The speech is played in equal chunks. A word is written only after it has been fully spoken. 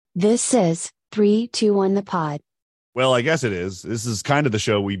This is 321 the pod. Well, I guess it is. This is kind of the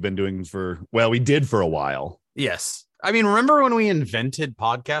show we've been doing we did for a while. Yes. I mean, remember when we invented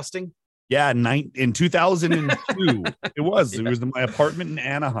podcasting? Yeah, in 2002. It was in my apartment in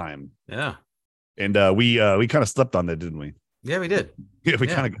Anaheim. Yeah. And we kind of slept on that, didn't we? Yeah, we did. Yeah, we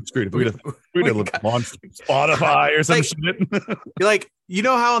kind of got screwed. We'd have launched Spotify or some shit. You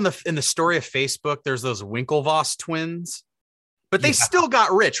know how in the story of Facebook, there's those Winklevoss twins, but they still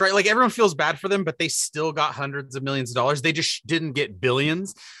got rich, right? Like everyone feels bad for them, but they still got hundreds of millions of dollars. They just didn't get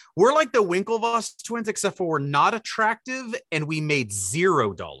billions. We're like the Winklevoss twins, except for we're not attractive and we made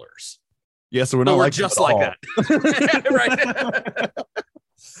 $0. Yeah, so we're just like that. Right.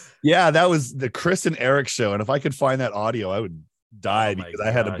 Yeah, that was the Chris and Eric show. And if I could find that audio, I would die because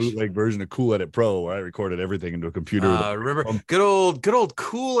I had a bootleg version of Cool Edit Pro where I recorded everything into a computer. Remember good old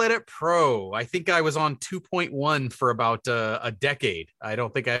Cool Edit Pro. I think I was on 2.1 for about a decade. I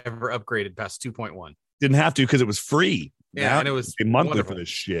don't think I ever upgraded past 2.1. Didn't have to because it was free. Yeah, and it was a monthly for this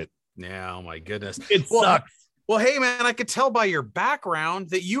shit. Yeah, oh my goodness. It sucks. Well, hey man, I could tell by your background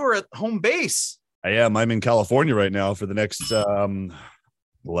that you are at home base. I am. I'm in California right now for the next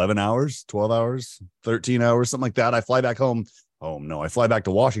 11 hours, 12 hours, 13 hours, something like that. I fly back home. Oh, no, I fly back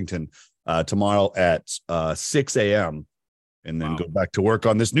to Washington tomorrow at 6 a.m. and then go back to work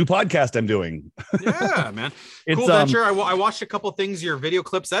on this new podcast I'm doing. Yeah, man. Cool venture. I watched a couple of things, your video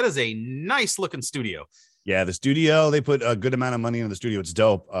clips. That is a nice looking studio. Yeah, the studio, they put a good amount of money into the studio. It's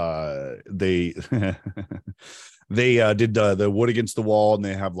dope. They did the wood against the wall, and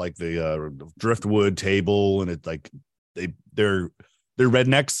they have like the driftwood table, and it's like they're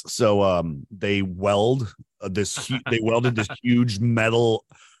rednecks, so they welded this huge metal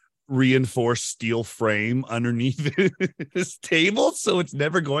reinforced steel frame underneath this table, so it's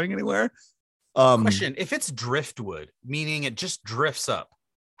never going anywhere. Question: if it's driftwood, meaning it just drifts up,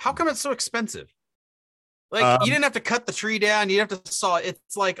 how come it's so expensive? Like you didn't have to cut the tree down, you didn't have to saw it.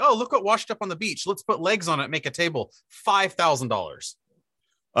 It's like, oh, look what washed up on the beach. Let's put legs on it, make a table. $5,000.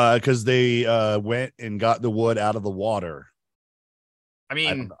 Because they went and got the wood out of the water. I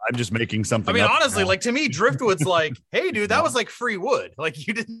mean, I'm just making something. I mean, honestly, like to me, driftwood's like, hey, dude, that was like free wood. Like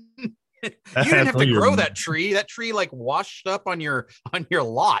you didn't have to grow that tree. That tree like washed up on your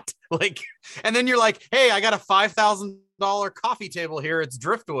lot. Like, and then you're like, hey, I got a $5,000 coffee table here. It's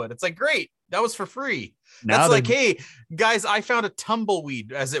driftwood. It's like, great, that was for free. That's like, hey, guys, I found a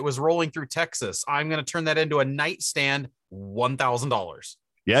tumbleweed as it was rolling through Texas. I'm gonna turn that into a nightstand. $1,000.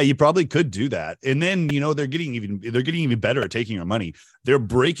 Yeah, you probably could do that. And then, they're getting even better at taking our money. They're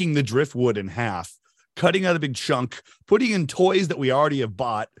breaking the driftwood in half, cutting out a big chunk, putting in toys that we already have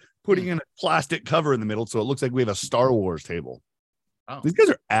bought, putting in a plastic cover in the middle so it looks like we have a Star Wars table. Oh. These guys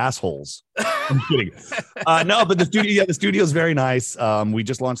are assholes. I'm kidding. No, but the studio is very nice. We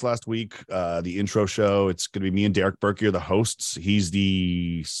just launched last week the intro show. It's going to be me and Derek Burke are the hosts. He's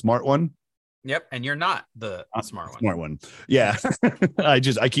the smart one. Yep, and you're not the smart one. Yeah. I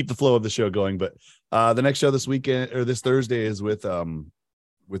keep the flow of the show going, but the next show this weekend or this Thursday is with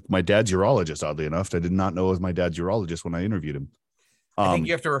my dad's urologist. Oddly enough, I did not know it was my dad's urologist when I interviewed him. I think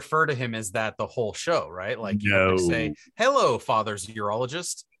you have to refer to him as that the whole show, right? Like you have to say, "Hello, father's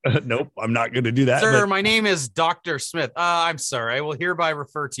urologist." Nope, I'm not going to do that. Sir, my name is Dr. Smith. I'm sorry. I will hereby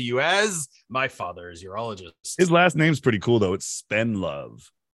refer to you as my father's urologist. His last name's pretty cool though. It's Spenlove.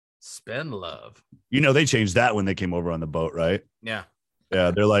 Spenlove. They changed that when they came over on the boat, right? Yeah.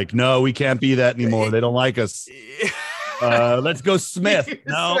 Yeah, they're like, no, we can't be that anymore. They don't like us. Let's go Smith.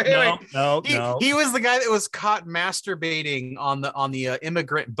 No. He was the guy that was caught masturbating on the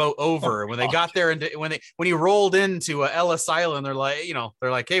immigrant boat over. When they got there and when he rolled into Ellis Island, they're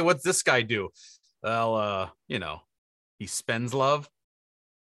like, hey, what's this guy do? Well, he spends love.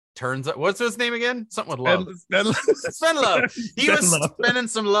 Turns up. What's his name again? Something with love. Spend love. He was spending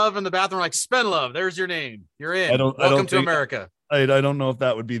some love in the bathroom. Like, spend love. There's your name. You're in. Welcome to America. I don't know if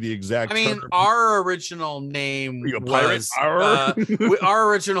that would be the exact. I mean, our original name was our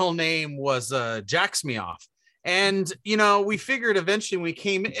original name was Jacks Me Off, and we figured eventually when we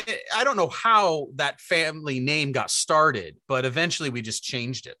came. I don't know how that family name got started, but eventually we just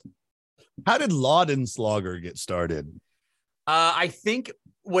changed it. How did Laudenslager get started? I think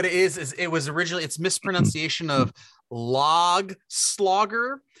what it is it was originally it's mispronunciation of log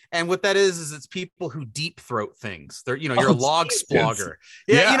slogger, and what that is it's people who deep throat things. They're you're a log splogger.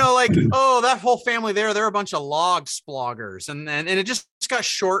 Yeah, like that whole family they're a bunch of log sploggers, and it just got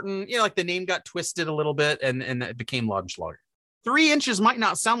shortened. Like the name got twisted a little bit, and it became Laudenslager. 3 inches might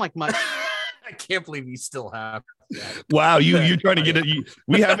not sound like much. I can't believe you still have. Wow, you're trying to get it.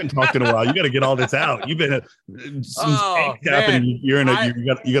 We haven't talked in a while. You got to get all this out. You've been happening. You're in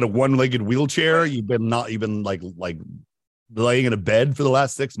you got a one-legged wheelchair. You've been like laying in a bed for the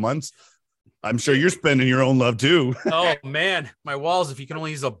last 6 months. I'm sure you're spending your own love too. Oh man, my walls! If you can only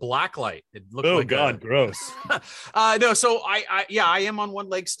use a black light, it looks like God, gross. No, so I am on one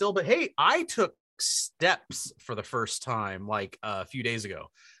leg still, but hey, I took steps for the first time like a few days ago.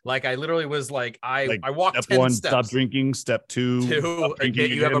 Like I literally was like I walked step 10 one, steps. stop drinking. Step two,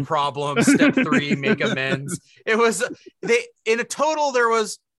 you have a problem. Step 3, make amends. It was in a total there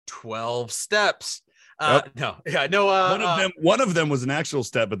was 12 steps. One of them was an actual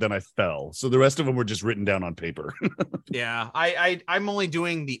step, but then I fell. So the rest of them were just written down on paper. Yeah, I'm only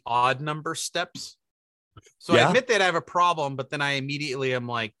doing the odd number steps. So I admit that I have a problem, but then I immediately am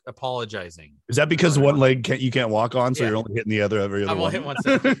like apologizing. Is that because one leg you can't walk on, so you're only hitting the other every other one? I'm only hitting one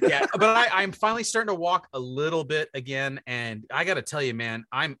step. Yeah, but I'm finally starting to walk a little bit again, and I got to tell you, man,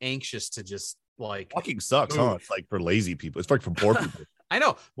 I'm anxious to just like walking sucks, huh? It's like for lazy people. It's like for poor people. I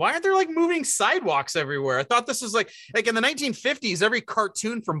know. Why aren't there like moving sidewalks everywhere? I thought this was like in the 1950s, every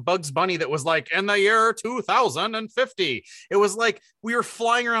cartoon from Bugs Bunny that was like in the year 2050, it was like we were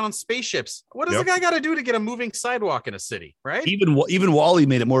flying around on spaceships. What does the guy got to do to get a moving sidewalk in a city, right? Even Wall-E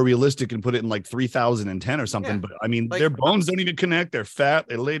made it more realistic and put it in like 3010 or something. Yeah. But I mean, like, their bones don't even connect. They're fat.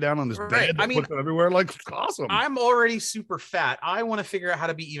 They lay down on this bed. I mean, put them everywhere. Like, awesome. I'm already super fat. I want to figure out how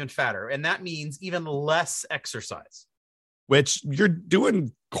to be even fatter, and that means even less exercise. Which you're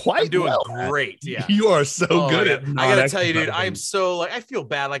doing well. Great. Yeah. You are so good at I gotta tell you, dude, I'm so like, I feel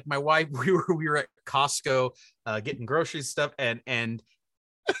bad. Like my wife, we were at Costco getting groceries stuff, and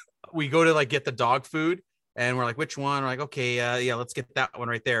we go to like get the dog food, and we're like, which one? We're like, okay, let's get that one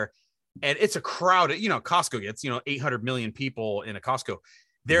right there. And it's a crowd. Costco gets 800 million people in a Costco.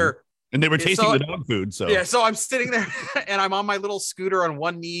 And they were tasting the dog food. So I'm sitting there and I'm on my little scooter on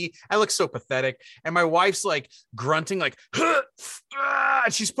one knee. I look so pathetic. And my wife's like grunting, like,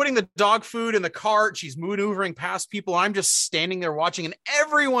 she's putting the dog food in the cart. She's maneuvering past people. I'm just standing there watching, and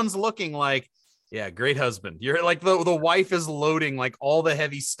everyone's looking like, yeah, great husband. You're like the wife is loading like all the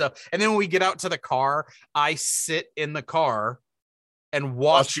heavy stuff. And then when we get out to the car, I sit in the car and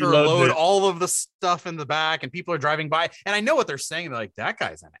watch her load all of the stuff in the back, and people are driving by, and I know what they're saying. They're like, that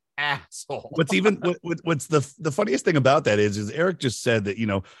guy's an asshole. What's the funniest thing about that is Eric just said that,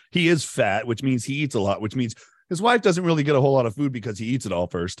 he is fat, which means he eats a lot, which means his wife doesn't really get a whole lot of food because he eats it all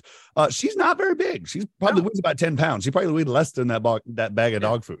first. She's not very big. She's probably weighs about 10 pounds. She probably weighed less than that bag of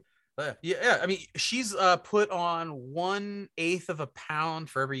dog food. Yeah. I mean, she's put on 1/8 of a pound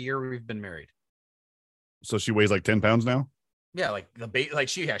for every year we've been married. So she weighs like 10 pounds now. Yeah, like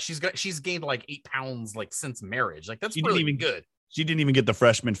she's gained like 8 pounds like since marriage. Like that's really even good. She didn't even get the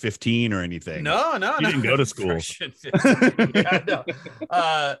freshman 15 or anything. No, she didn't go to school.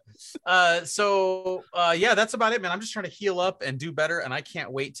 Yeah, that's about it, man. I'm just trying to heal up and do better, and I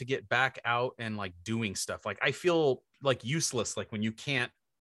can't wait to get back out and like doing stuff. Like I feel like useless, like when you can't.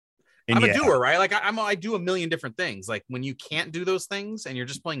 I'm a doer, right? Like I do a million different things. Like when you can't do those things and you're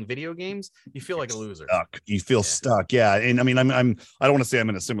just playing video games, you feel like a loser. You feel stuck. Yeah. And I mean, I don't want to say I'm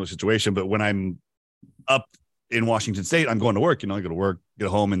in a similar situation, but when I'm up in Washington State, I'm going to work, I go to work, get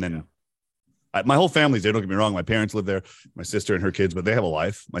home, and then my whole family's there. Don't get me wrong. My parents live there, my sister and her kids, but they have a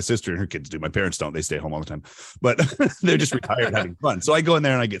life. My sister and her kids do. My parents don't. They stay home all the time, but they're just retired having fun. So I go in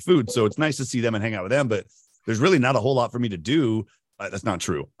there and I get food. So it's nice to see them and hang out with them, but there's really not a whole lot for me to do. That's not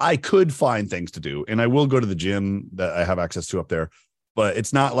true. I could find things to do, and I will go to the gym that I have access to up there, but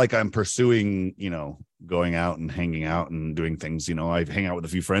it's not like I'm pursuing, going out and hanging out and doing things. I hang out with a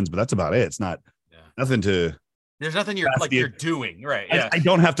few friends, but that's about it. It's not nothing to. There's nothing you're doing, right? Yeah. I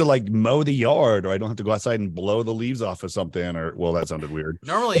don't have to like mow the yard, or I don't have to go outside and blow the leaves off of something, or well, that sounded weird.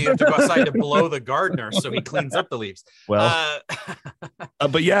 Normally you have to go outside to blow the gardener so he cleans up the leaves. Well,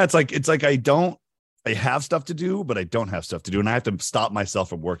 but yeah, it's like I have stuff to do, but I don't have stuff to do, and I have to stop myself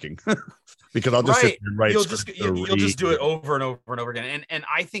from working because I'll just sit there and write. You'll just do it over and over and over again. And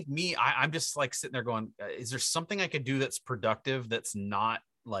I think I'm just like sitting there going, is there something I could do that's productive, that's not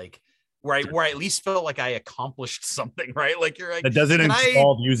like where I at least felt like I accomplished something, right? Like you're like, that doesn't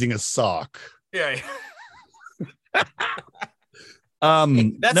involve using a sock. Yeah.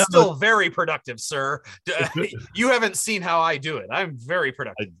 That's still very productive, sir. You haven't seen how I do it. I'm very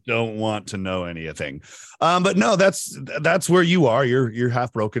productive. I don't want to know anything. But no, that's where you are. You're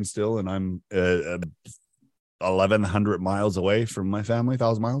half broken still, and I'm 1,100 miles away from my family.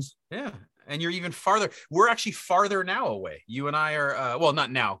 1,000 miles. Yeah. And you're even farther. We're actually farther now away. You and I are, well,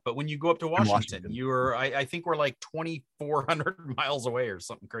 not now, but when you go up to Washington. You are, I think we're like 2,400 miles away or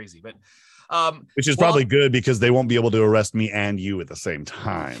something crazy. But which is probably good because they won't be able to arrest me and you at the same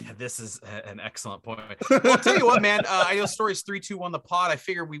time. This is an excellent point. Well, I'll tell you what, man, I know stories 321 the pod. I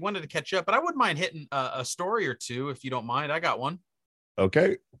figured we wanted to catch up, but I wouldn't mind hitting a story or two if you don't mind. I got one.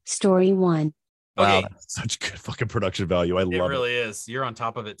 Okay. Story 1. Wow, Okay. that's such good fucking production value. I love it. It really is. You're on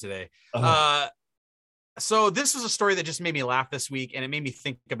top of it today. Oh. So this was a story that just made me laugh this week, and it made me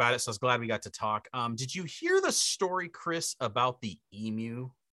think about it. So I was glad we got to talk. Did you hear the story, Chris, about the emu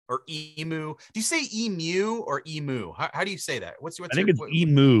or emu? Do you say emu or emu? How do you say that? I think it's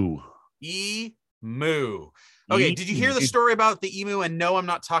emu. Emu. Okay, did you hear the story about the emu? And no, I'm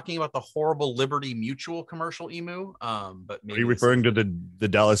not talking about the horrible Liberty Mutual commercial emu. But maybe are you referring to the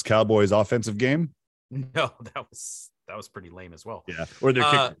Dallas Cowboys offensive game? No, that was pretty lame as well. Yeah, or their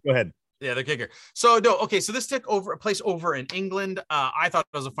kicker. Go ahead. Yeah, their kicker. So no, okay. So this took a place over in England. I thought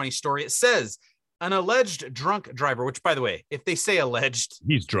it was a funny story. It says an alleged drunk driver, which, by the way, if they say alleged,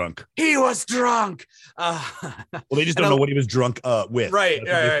 he's drunk. He was drunk. Well, they just don't know what he was drunk with. Right.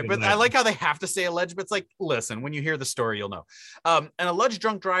 But I like how they have to say alleged, but it's like, listen, when you hear the story, you'll know. An alleged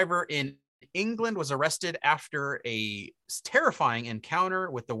drunk driver in England was arrested after a terrifying encounter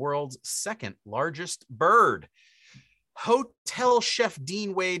with the world's second largest bird. Hotel chef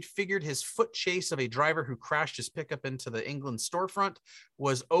Dean Wade figured his foot chase of a driver who crashed his pickup into the England storefront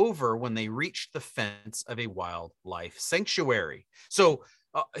was over when they reached the fence of a wildlife sanctuary. So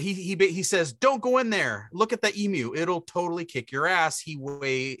he says, "Don't go in there. Look at the emu. It'll totally kick your ass." He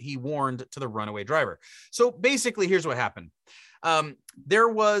warned to the runaway driver. So basically, here's what happened. There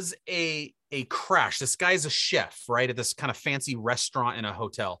was a crash. This guy's a chef, right, at this kind of fancy restaurant in a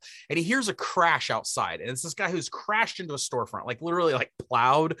hotel, and he hears a crash outside, and it's this guy who's crashed into a storefront, like literally like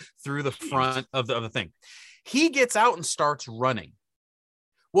plowed through the front of the thing. He gets out and starts running.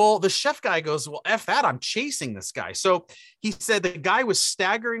 Well, the chef guy goes, "Well, F that, I'm chasing this guy." So he said the guy was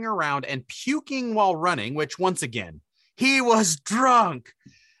staggering around and puking while running, which once again, he was drunk.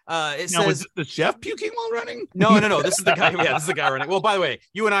 It now, says was the chef puking while running? No. This is the guy. Yeah, this is the guy running. Well, by the way,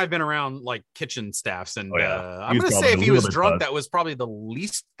 you and I have been around like kitchen staffs, and I'm going to say if he was drunk, that was probably the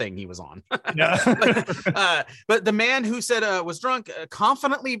least thing he was on. Yeah. But the man who said was drunk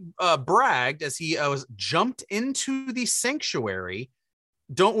confidently bragged as he was jumped into the sanctuary.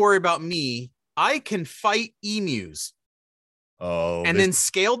 "Don't worry about me. I can fight emus." Oh, and then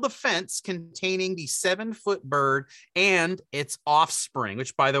scaled the fence containing the 7-foot bird and its offspring,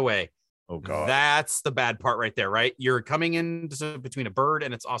 which, by the way, oh god, that's the bad part right there, right? You're coming in between a bird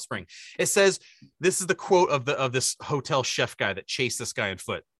and its offspring. It says, this is the quote of this hotel chef guy that chased this guy on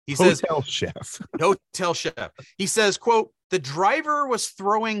foot. He says, hotel chef. He says, quote, "The driver was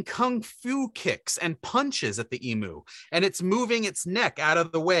throwing kung fu kicks and punches at the emu, and it's moving its neck out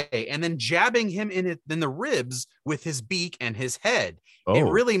of the way and then jabbing him in the ribs with his beak and his head. Oh. It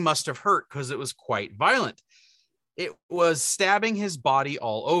really must have hurt because it was quite violent. It was stabbing his body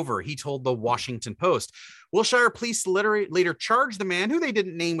all over," he told the Washington Post. Wilshire police later charged the man, who they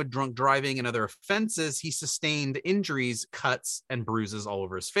didn't name, with drunk driving and other offenses. He sustained injuries, cuts, and bruises all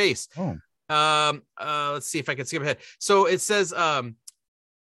over his face. Oh. Let's see if I can skip ahead. So it says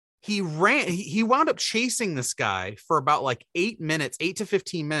he wound up chasing this guy for about like 8 to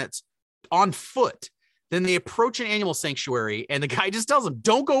 15 minutes on foot. Then they approach an animal sanctuary, and the guy just tells him,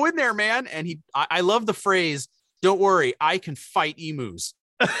 "Don't go in there, man." And I love the phrase, "Don't worry, I can fight emus."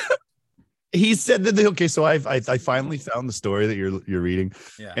 He said that. Okay, so I finally found the story that you're reading,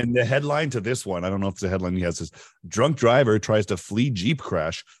 Yeah. And the headline to this one, I don't know if it's a headline he has, says, "Drunk driver tries to flee Jeep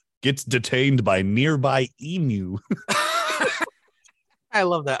crash, gets detained by nearby emu." I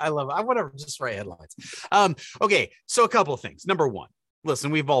love that. I want to just write headlines. Okay, so a couple of things. Number one,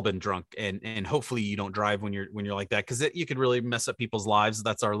 listen, we've all been drunk, and hopefully you don't drive when you're like that, because you could really mess up people's lives.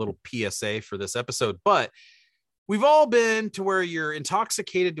 That's our little PSA for this episode. But we've all been to where you're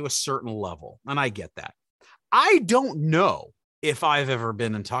intoxicated to a certain level, and I get that. I don't know if I've ever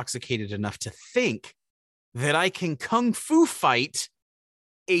been intoxicated enough to think that I can kung fu fight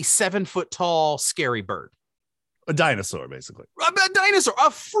a 7-foot tall scary bird. A dinosaur, basically. A dinosaur, a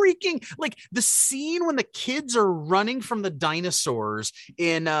freaking, like the scene when the kids are running from the dinosaurs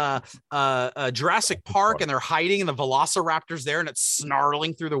in Jurassic Park, and they're hiding, and the velociraptor's there, and it's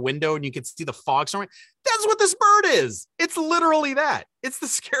snarling through the window, and you can see the fog snarling. That's what this bird is. It's literally that. It's the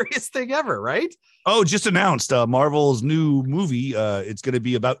scariest thing ever, right? Oh, just announced Marvel's new movie. It's going to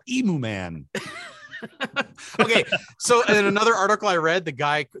be about Emu Man. Okay, so in another article I read, the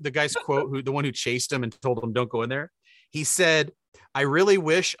guy's quote, the one who chased him and told him don't go in there, he said, I really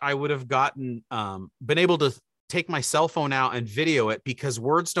wish I would have been able to take my cell phone out and video it, because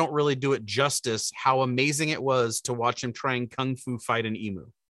words don't really do it justice how amazing it was to watch him try and kung fu fight an emu.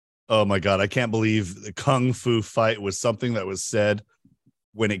 Oh my God, I can't believe the kung fu fight was something that was said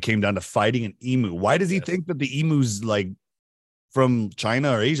when it came down to fighting an emu. Why does he think that the emu's like from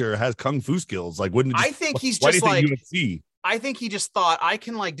China or Asia or has kung fu skills? Like, wouldn't it just, I think he's why just do you like think UFC? I think he just thought I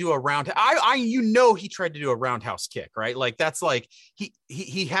can like do a round. He tried to do a roundhouse kick, right? Like that's like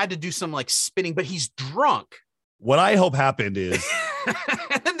he had to do some like spinning, but he's drunk. What I hope happened is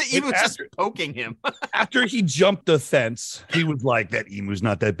and the emu was just poking him. After he jumped the fence, he was like, that emu's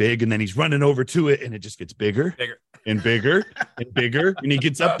not that big. And then he's running over to it and it just gets bigger and bigger and bigger. And he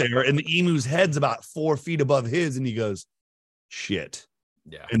gets up there and the emu's head's about 4 feet above his. And he goes, shit.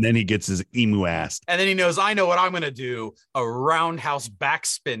 Yeah. And then he gets his emu ass. And then he knows, I know what I'm going to do, a roundhouse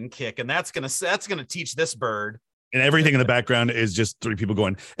backspin kick. And that's going to teach this bird. And everything in the background is just 3 people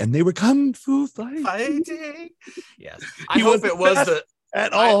going, and they were kung fu fighting. Yes. I hope it was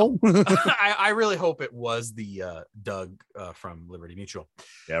at all. I really hope it was the Doug from Liberty Mutual.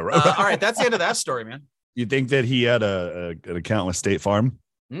 Yeah, right. All right. That's the end of that story, man. You think that he had an account with State Farm?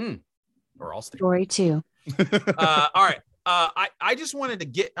 Or Allstate. Story 2. All right. I just wanted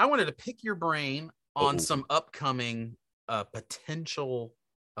to pick your brain on some upcoming potential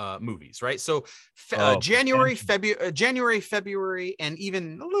movies, right? So January, February, and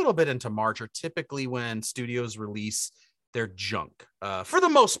even a little bit into March are typically when studios release their junk. For the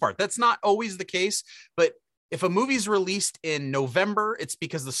most part, that's not always the case, but if a movie's released in November, it's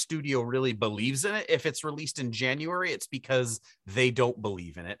because the studio really believes in it. If it's released in January, it's because they don't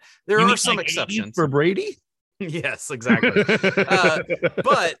believe in it. There are some exceptions. For Brady? Yes, exactly.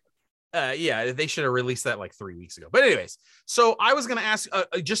 But yeah, they should have released that like 3 weeks ago. But anyways, so I was going to ask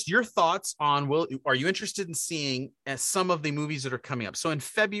just your thoughts on, are you interested in seeing some of the movies that are coming up? So in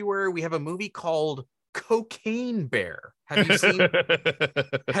February, we have a movie called Cocaine Bear. Have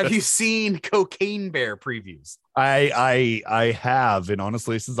you seen Cocaine Bear previews? I have, and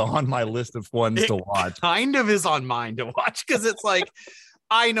honestly, this is on my list of ones to watch. Kind of is on mine to watch, because it's like,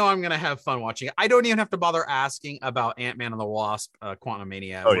 I know I'm going to have fun watching it. I don't even have to bother asking about Ant-Man and the Wasp,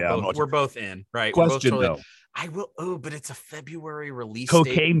 Quantumania. We're both in, right? Question though. I will. Oh, but it's a February release.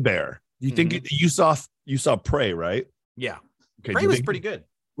 Cocaine Bear. You think you saw Prey, right? Yeah. Okay, Prey was pretty good.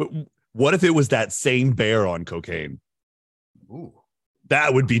 What if it was that same bear on cocaine? Ooh.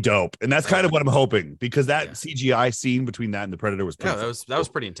 That would be dope. And that's kind of what I'm hoping, because that CGI scene between that and the Predator was pretty that was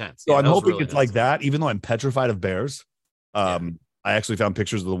pretty intense. So I'm hoping it's like that, even though I'm petrified of bears. I actually found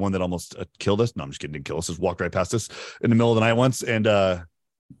pictures of the one that almost killed us. No, I'm just kidding. Didn't kill us. Just walked right past us in the middle of the night once. And I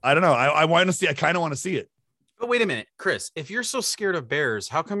don't know. I want to see. I kind of want to see it. But wait a minute, Chris. If you're so scared of bears,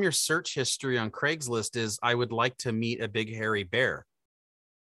 how come your search history on Craigslist is "I would like to meet a big hairy bear"?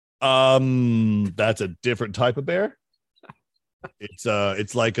 That's a different type of bear.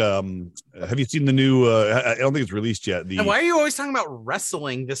 It's like have you seen the new I don't think it's released yet. And why are you always talking about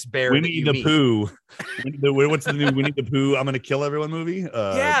wrestling this bear? Winnie the Pooh. What's the new Winnie the Pooh I'm gonna kill everyone movie?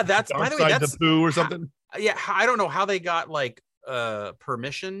 Yeah, that's, by the way, that's the Pooh or something. Yeah, I don't know how they got like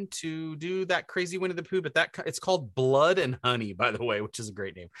permission to do that crazy Winnie the Pooh, but it's called Blood and Honey, by the way, which is a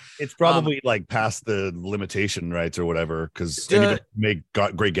great name. It's probably like past the limitation rights or whatever, because make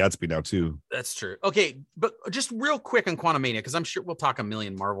Great Gatsby now too. That's true. Okay, but just real quick on Quantumania, because I'm sure we'll talk a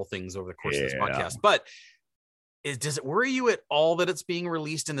million Marvel things over the course of this podcast. But does it worry you at all that it's being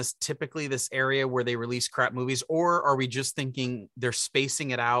released in this area where they release crap movies, or are we just thinking they're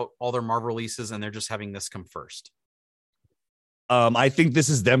spacing it out, all their Marvel releases, and they're just having this come first? I think this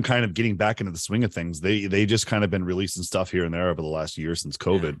is them kind of getting back into the swing of things. They just kind of been releasing stuff here and there over the last year since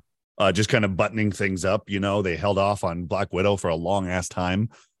COVID, just kind of buttoning things up. You know, they held off on Black Widow for a long ass time.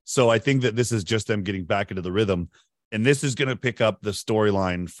 So I think that this is just them getting back into the rhythm, and this is going to pick up the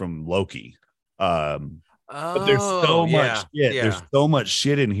storyline from Loki. But there's so much shit. Yeah. There's so much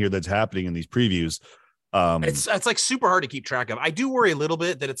shit in here that's happening in these previews. It's like super hard to keep track of. I do worry a little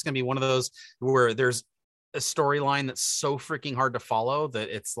bit that it's going to be one of those where there's a storyline that's so freaking hard to follow that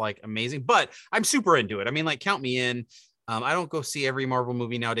it's like amazing, but I'm super into it. I mean, like, count me in. I don't go see every Marvel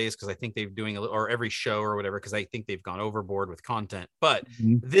movie nowadays because I think they're doing or every show or whatever, because I think they've gone overboard with content. But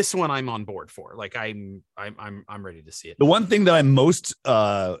this one I'm on board for. Like, I'm ready to see it. The one thing that I'm most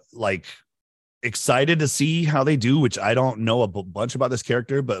excited to see how they do, which I don't know a bunch about this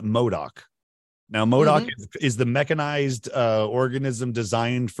character, but MODOK. Now, MODOK is the mechanized organism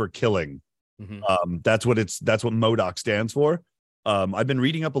designed for killing. That's what MODOK stands for. I've been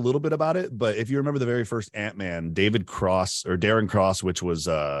reading up a little bit about it, but if you remember the very first Ant-Man, Darren Cross, which was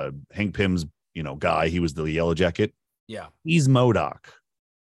Hank Pym's guy, he was the Yellow Jacket. Yeah. He's MODOK.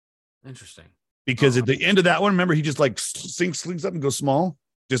 Interesting. Because at the end of that one, remember, he just like slinks up and goes small,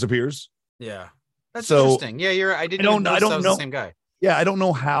 disappears. Yeah. That's So, interesting. Yeah, I don't know. The same guy. Yeah, I don't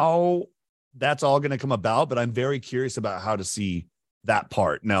know how that's all going to come about, but I'm very curious about how to see that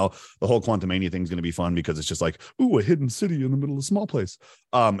part. Now, the whole Quantumania thing is going to be fun because it's just like, ooh, a hidden city in the middle of a small place.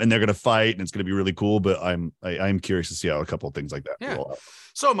 And they're going to fight and it's going to be really cool, but I'm curious to see how a couple of things like that roll out.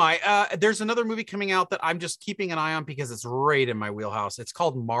 So am I. There's another movie coming out that I'm just keeping an eye on because it's right in my wheelhouse. It's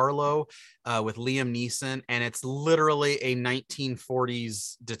called Marlowe with Liam Neeson, and it's literally a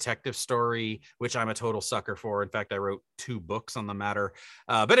 1940s detective story, which I'm a total sucker for. In fact, I wrote 2 books on the matter.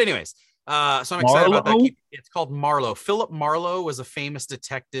 But anyways, so I'm excited about that. It's called Marlowe. Philip Marlowe was a famous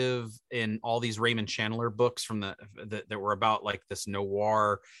detective in all these Raymond Chandler books from that were about like this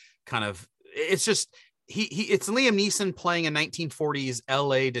noir kind of. It's just it's Liam Neeson playing a 1940s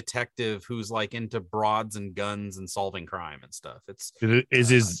LA detective who's like into broads and guns and solving crime and stuff.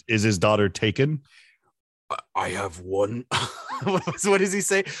 Is his daughter taken? I have one. What does he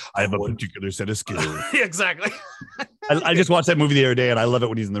say? I have a particular set of skills. Exactly. I just watched that movie the other day and I love it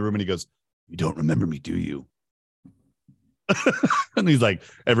when he's in the room and he goes, "You don't remember me, do you?" And he's like,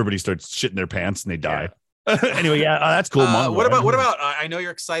 everybody starts shitting their pants and they die. Anyway, that's cool. What about I know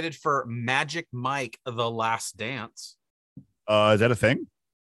you're excited for Magic Mike, The Last Dance. Is that a thing?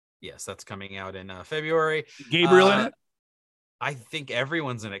 Yes, that's coming out in February. Gabriel in it? I think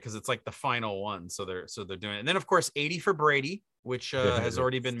everyone's in it because it's like the final one. So they're doing it. And then of course 80 for Brady, which has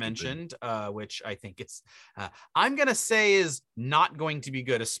already been mentioned, which I think it's I'm gonna say is not going to be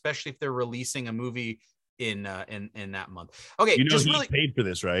good, especially if they're releasing a movie in that month. Okay, you know he paid for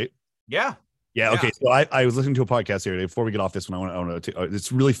this, right? Yeah. Yeah. Okay. So I was listening to a podcast the other day. Before we get off this one, I want to.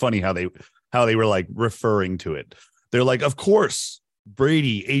 It's really funny how they were like referring to it. They're like, of course,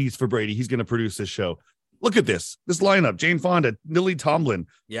 Brady, 80s for Brady. He's going to produce this show. Look at this lineup: Jane Fonda, Lily Tomlin,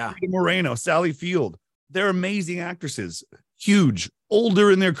 Rita Moreno, Sally Field. They're amazing actresses. Huge, older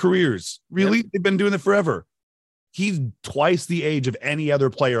in their careers. Really, they've been doing it forever. He's twice the age of any other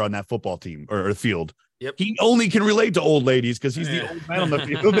player on that football team or field. Yep. He only can relate to old ladies because he's the old man on the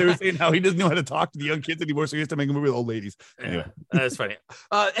field. They were saying how he doesn't know how to talk to the young kids anymore, so he has to make a movie with old ladies. Anyway, that's funny.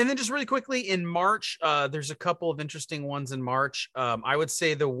 And then just really quickly in March, there's a couple of interesting ones in March. I would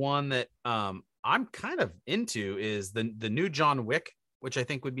say the one that I'm kind of into is the new John Wick, which I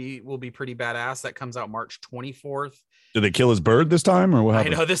think will be pretty badass. That comes out March 24th. Did they kill his bird this time, or what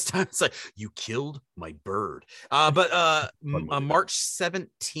happened? I know this time it's like, you killed my bird. But March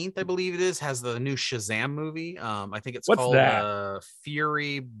 17th, I believe it is, has the new Shazam movie. I think it's called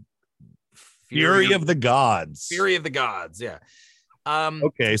Fury of the Gods. Fury of the Gods, yeah.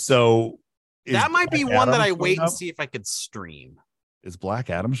 Okay, so that might be one that I wait and see if I could stream. Is Black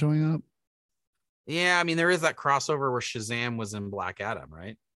Adam showing up? Yeah, I mean, there is that crossover where Shazam was in Black Adam,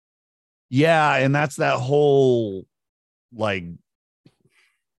 right? Yeah, and that's that whole like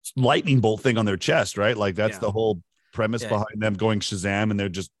lightning bolt thing on their chest, right? Like that's the whole premise behind them going Shazam, and they're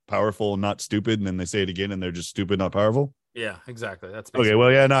just powerful and not stupid, and then they say it again and they're just stupid, not powerful. Yeah, exactly. That's okay. Well,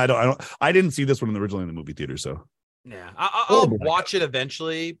 yeah, no, I didn't see this one originally in the movie theater, so yeah, I'll watch it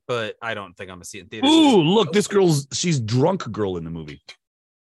eventually, but I don't think I'm gonna see it in theaters. Ooh, look, she's drunk girl in the movie.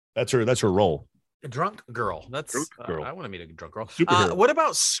 That's her role. A drunk girl. That's drunk girl. I want to meet a drunk girl. What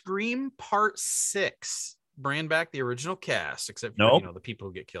about Scream Part 6? Bring back the original cast, except for the people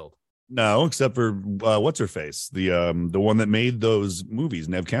who get killed. No, except for what's her face, the one that made those movies,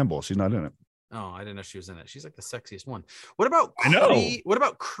 Neve Campbell. She's not in it. Oh, I didn't know she was in it. She's like the sexiest one. What about What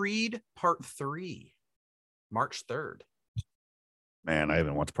about Creed Part 3? March 3rd. Man, I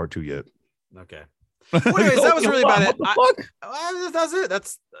haven't watched Part 2 yet. Okay. Well, anyways, that was really about it. That's it.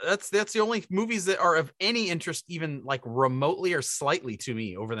 That's the only movies that are of any interest, even like remotely or slightly, to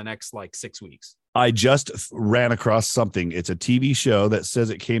me over the next like 6 weeks. I just ran across something. It's a TV show that says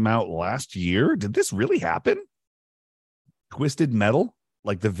it came out last year. Did this really happen? Twisted Metal,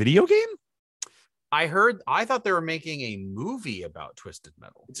 like the video game? I thought they were making a movie about Twisted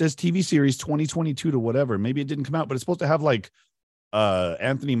Metal. It says TV series 2022 to whatever. Maybe it didn't come out, but it's supposed to have like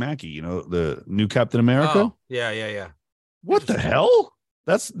Anthony Mackie, the new Captain America. Oh, yeah. What the hell?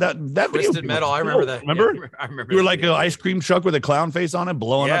 That's that Twisted Metal. I remember that. Remember? Yeah, I remember. You were like an ice cream truck with a clown face on it,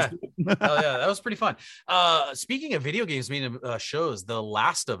 blowing up. Hell yeah, that was pretty fun. Speaking of video games, shows, The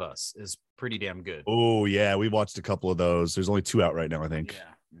Last of Us is pretty damn good. Oh yeah, we watched a couple of those. There's only 2 out right now, I think.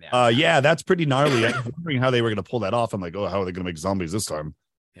 Yeah, that's pretty gnarly. I was wondering how they were going to pull that off. I'm like, how are they going to make zombies this time?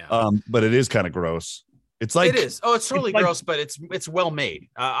 Yeah. But it is kind of gross. It's like it is. Oh, it's totally gross, but it's well made.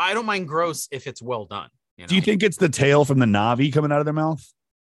 I don't mind gross if it's well done. Do you think it's the tail from the Na'vi coming out of their mouth?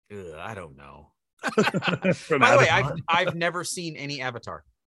 I don't know. From By the way, Avatar? I've never seen any Avatar.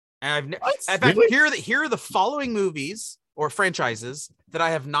 And What? in fact, Really? here are the following movies or franchises that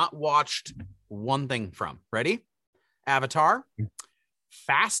I have not watched one thing from. Ready? Avatar,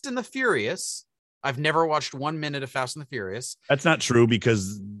 Fast and the Furious. I've never watched 1 minute of Fast and the Furious. That's not true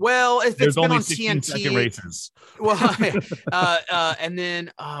because Well, if it's there's been only on 16-second TNT, races. well, and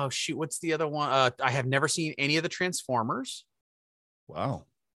then oh shoot, what's the other one? I have never seen any of the Transformers, Wow.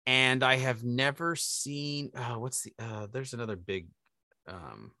 and I have never seen. What's the? There's another big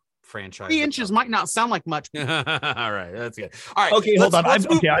franchise. 3 inches might not sound like much. All right, that's good. All right, Okay, hold on.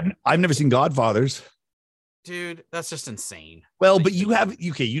 I've never seen Godfathers. dude, that's just insane. Well, but you have.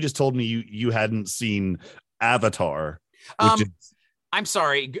 Okay, you just told me you hadn't seen Avatar. Which is, I'm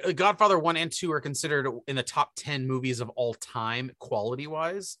sorry, Godfather 1 and 2 are considered in the top 10 movies of all time, quality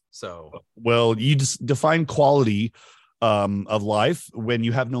wise. So, well, you just define quality of life when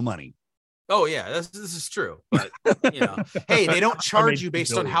you have no money. oh yeah, this is true. But hey, they don't charge you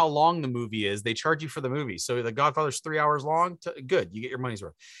based on how long the movie is. They charge you for the movie. So the Godfather's 3 hours long. Good, you get your money's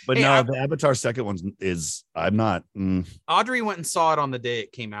worth. But hey, no, the Avatar second one is. I'm not. Audrey went and saw it on the day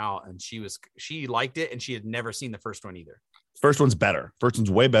it came out, and she liked it, and she had never seen the first one either. First one's better. First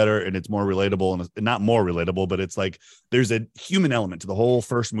one's way better, and it's more relatable, and not more relatable, but it's like there's a human element to the whole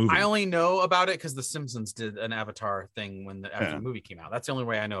first movie. I only know about it because The Simpsons did an Avatar thing after the movie came out. That's the only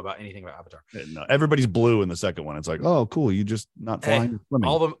way I know about anything about Avatar. No, everybody's blue in the second one. It's like, oh, cool. You just not flying. Hey,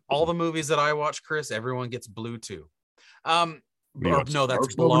 all the movies that I watch, Chris, everyone gets blue too. No,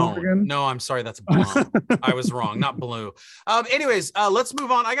 that's blown. No, I'm sorry, that's blown. I was wrong, not blue. Anyways, let's move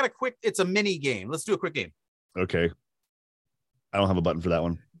on. It's a mini game. Let's do a quick game. Okay. I don't have a button for that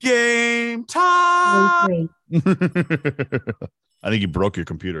one. Game time. I think you broke your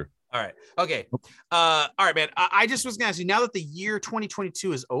computer. All right. Okay. All right, man. I just was gonna ask you, now that the year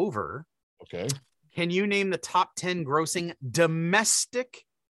 2022 is over, okay, can you name the top 10 grossing domestic,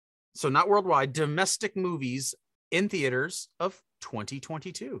 so not worldwide, domestic movies in theaters of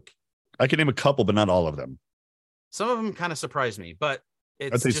 2022? I can name a couple, but not all of them. Some of them kind of surprised me, but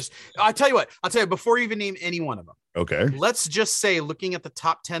I'll tell you before you even name any one of them. Okay. Let's just say, looking at the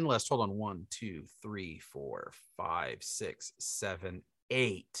top 10 list, hold on. 1, 2, 3, 4, 5, 6, 7,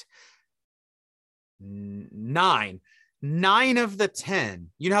 8, 9. 9 of the 10.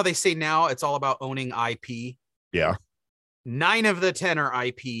 You know how they say now it's all about owning IP? Yeah. 9 of the 10 are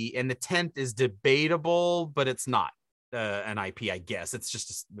IP, and the 10th is debatable, but it's not an IP, I guess. It's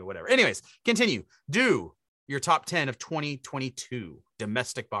just whatever. Anyways, continue. Do your top 10 of 2022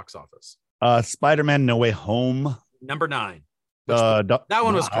 domestic box office. Spider-Man No Way Home. Number 9. That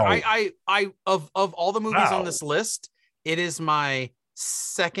one was I of all the movies on this list, it is my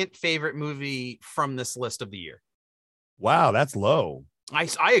second favorite movie from this list of the year. Wow, that's low.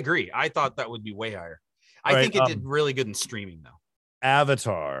 I agree. I thought that would be way higher. I think it did really good in streaming though.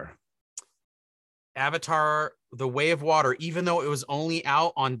 Avatar, The Way of Water, even though it was only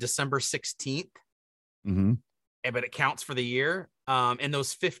out on December 16th. Mm-hmm. But it counts for the year. In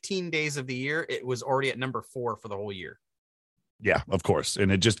those 15 days of the year, it was already at number 4 for the whole year. Yeah, of course.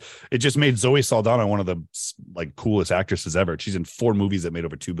 And it just made Zoe Saldana one of the like coolest actresses ever. She's in 4 movies that made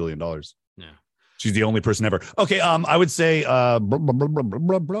over $2 billion. Yeah. She's the only person ever. Okay. I would say, what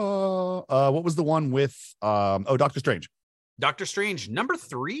was the one with, Doctor Strange. Doctor Strange, number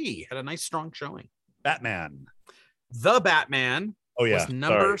 3, had a nice strong showing. Batman. The Batman. Oh yeah. Was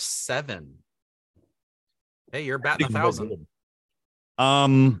number 7. Hey, you're batting 1,000.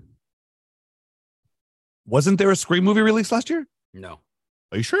 Wasn't there a Scream movie released last year? No.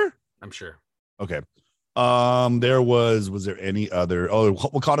 Are you sure? I'm sure. Okay. Was there any other? Oh,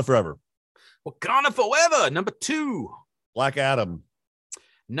 Wakanda Forever. Wakanda Forever, number 2. Black Adam.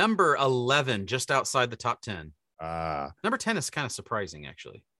 Number 11, just outside the top 10. Number 10 is kind of surprising,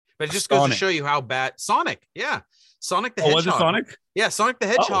 actually. But it just goes to show you how bad Sonic. Yeah. Sonic the Hedgehog. Was it Sonic? Yeah, Sonic the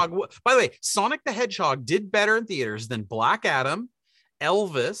Hedgehog. Oh. By the way, Sonic the Hedgehog did better in theaters than Black Adam,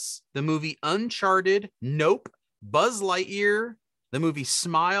 Elvis, the movie Uncharted, Nope, Buzz Lightyear, the movie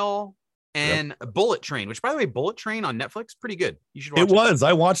Smile, and Bullet Train, which, by the way, Bullet Train on Netflix, pretty good. You should watch it. It was.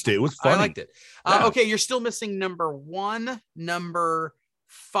 I watched it. It was funny. I liked it. Yeah. Okay, you're still missing number 1, number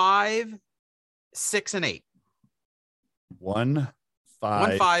 5, 6, and 8. 1,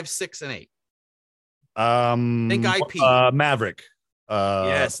 5, 6, and 8. Think IP. Maverick.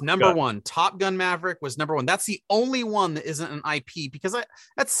 Yes, number 1. Top Gun Maverick was number 1. That's the only one that isn't an IP, because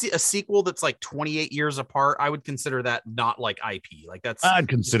that's a sequel that's like 28 years apart. I would consider that not like IP. Like I'd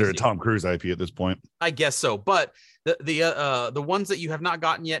consider it Tom Cruise IP at this point. I guess so. But the ones that you have not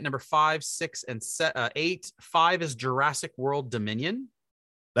gotten yet, number 5, 6, and 8. 5 is Jurassic World Dominion.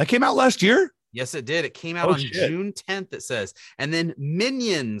 That came out last year. Yes, it did. It came out on June 10th, it says. And then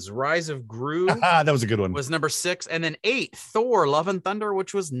Minions, Rise of Gru. That was a good one. Was number 6. And then 8, Thor, Love and Thunder,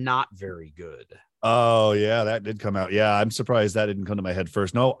 which was not very good. Oh, yeah, that did come out. Yeah, I'm surprised that didn't come to my head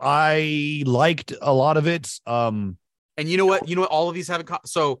first. No, I liked a lot of it. And you know what? All of these have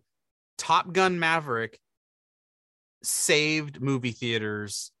so Top Gun Maverick saved movie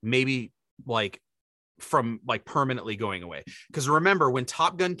theaters, maybe from permanently going away. Because remember, when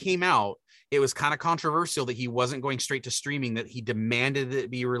Top Gun came out, it was kind of controversial that he wasn't going straight to streaming, that he demanded that it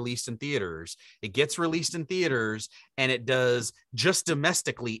be released in theaters. It gets released in theaters and it does just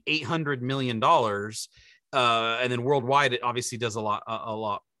domestically $800 million. And then worldwide, it obviously does a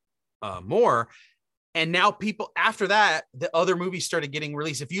lot more. And now people, after that, the other movies started getting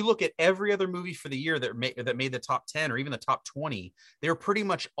released. If you look at every other movie for the year that made the top 10 or even the top 20, they were pretty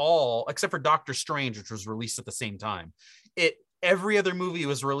much all, except for Doctor Strange, which was released at the same time. Every other movie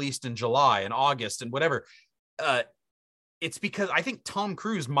was released in July and August and whatever. It's because I think Tom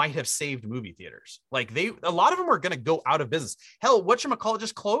Cruise might have saved movie theaters. A lot of them are going to go out of business. Hell, whatchamacallit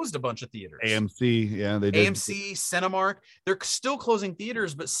just closed a bunch of theaters. AMC, yeah, they did. AMC, Cinemark, they're still closing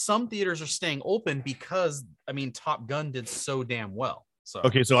theaters, but some theaters are staying open because, Top Gun did so damn well. So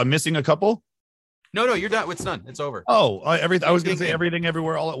okay, so I'm missing a couple. No, you're done. It's done. It's over. Oh, I was going to say Everything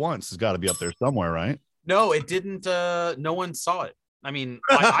Everywhere All at Once has got to be up there somewhere, right? No, it didn't. No one saw it.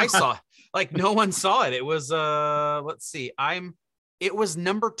 I saw, no one saw it. It was, let's see. It was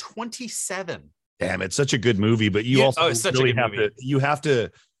number 27. Damn, it's such a good movie, but you also really you have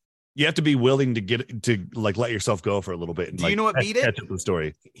to be willing to get to let yourself go for a little bit. And, do you know what beat it? Catch up the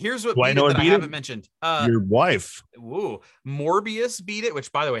story. Here's what beat it that I haven't mentioned. Your wife. Ooh, Morbius beat it.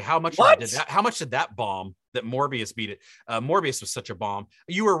 Which, by the way, how much did that bomb? That Morbius beat it. Morbius was such a bomb.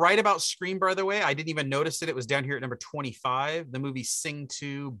 You were right about Scream, by the way. I didn't even notice it. It was down here at number 25. The movie Sing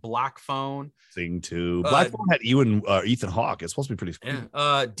 2, Black Phone. Sing 2. Black Phone had Ethan Hawke. It's supposed to be pretty cool.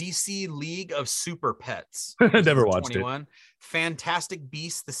 Yeah. DC League of Super Pets. Never watched 21. It. Fantastic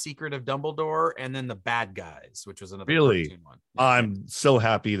Beasts, The Secret of Dumbledore, and then The Bad Guys, which was another really one. Yeah. I'm so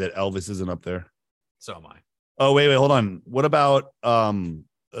happy that Elvis isn't up there. So am I. Oh, wait, hold on. What about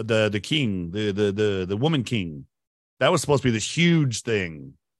the king, the woman king? That was supposed to be this huge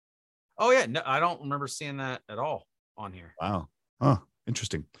thing. Oh yeah, no, I don't remember seeing that at all on here. Wow. Huh.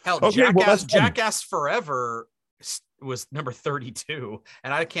 Interesting. Hell, okay, Jackass Forever was number 32,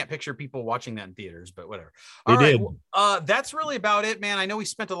 and I can't picture people watching that in theaters, but whatever. All right, that's really about it, man. I know we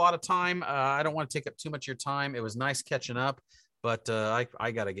spent a lot of time. I don't want to take up too much of your time. It was nice catching up, but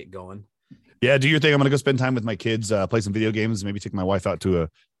I gotta get going. Yeah, do your thing. I'm gonna go spend time with my kids, play some video games, maybe take my wife out to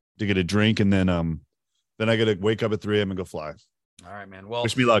get a drink, and then I gotta wake up at 3 a.m. and go fly. All right, man. Well,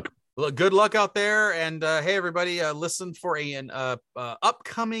 wish me luck. Good luck out there, and hey, everybody, listen for an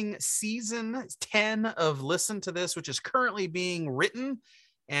upcoming season 10 of Listen to This, which is currently being written,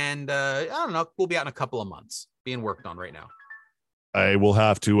 and I don't know, we'll be out in a couple of months, being worked on right now. I will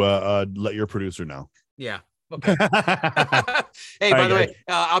have to let your producer know. Yeah. Okay. Hey, by the way,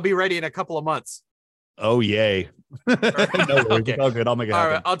 I'll be ready in a couple of months. Oh, yay. No worries. Okay. It's all good. I'll make it happen.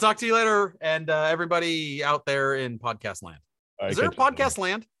 All right. I'll talk to you later. And everybody out there in podcast land. Is there a podcast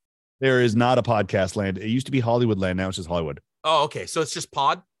land? There is not a podcast land. It used to be Hollywood land. Now it's just Hollywood. Oh, okay. So it's just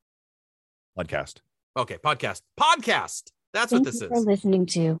podcast. Okay. Podcast. That's what this is. Thank you for listening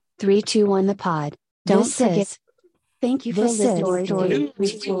to 321 The Pod. Don't forget. Thank you for listening to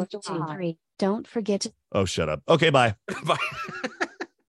 323. Don't forget to. Oh, shut up. Okay, bye. Bye.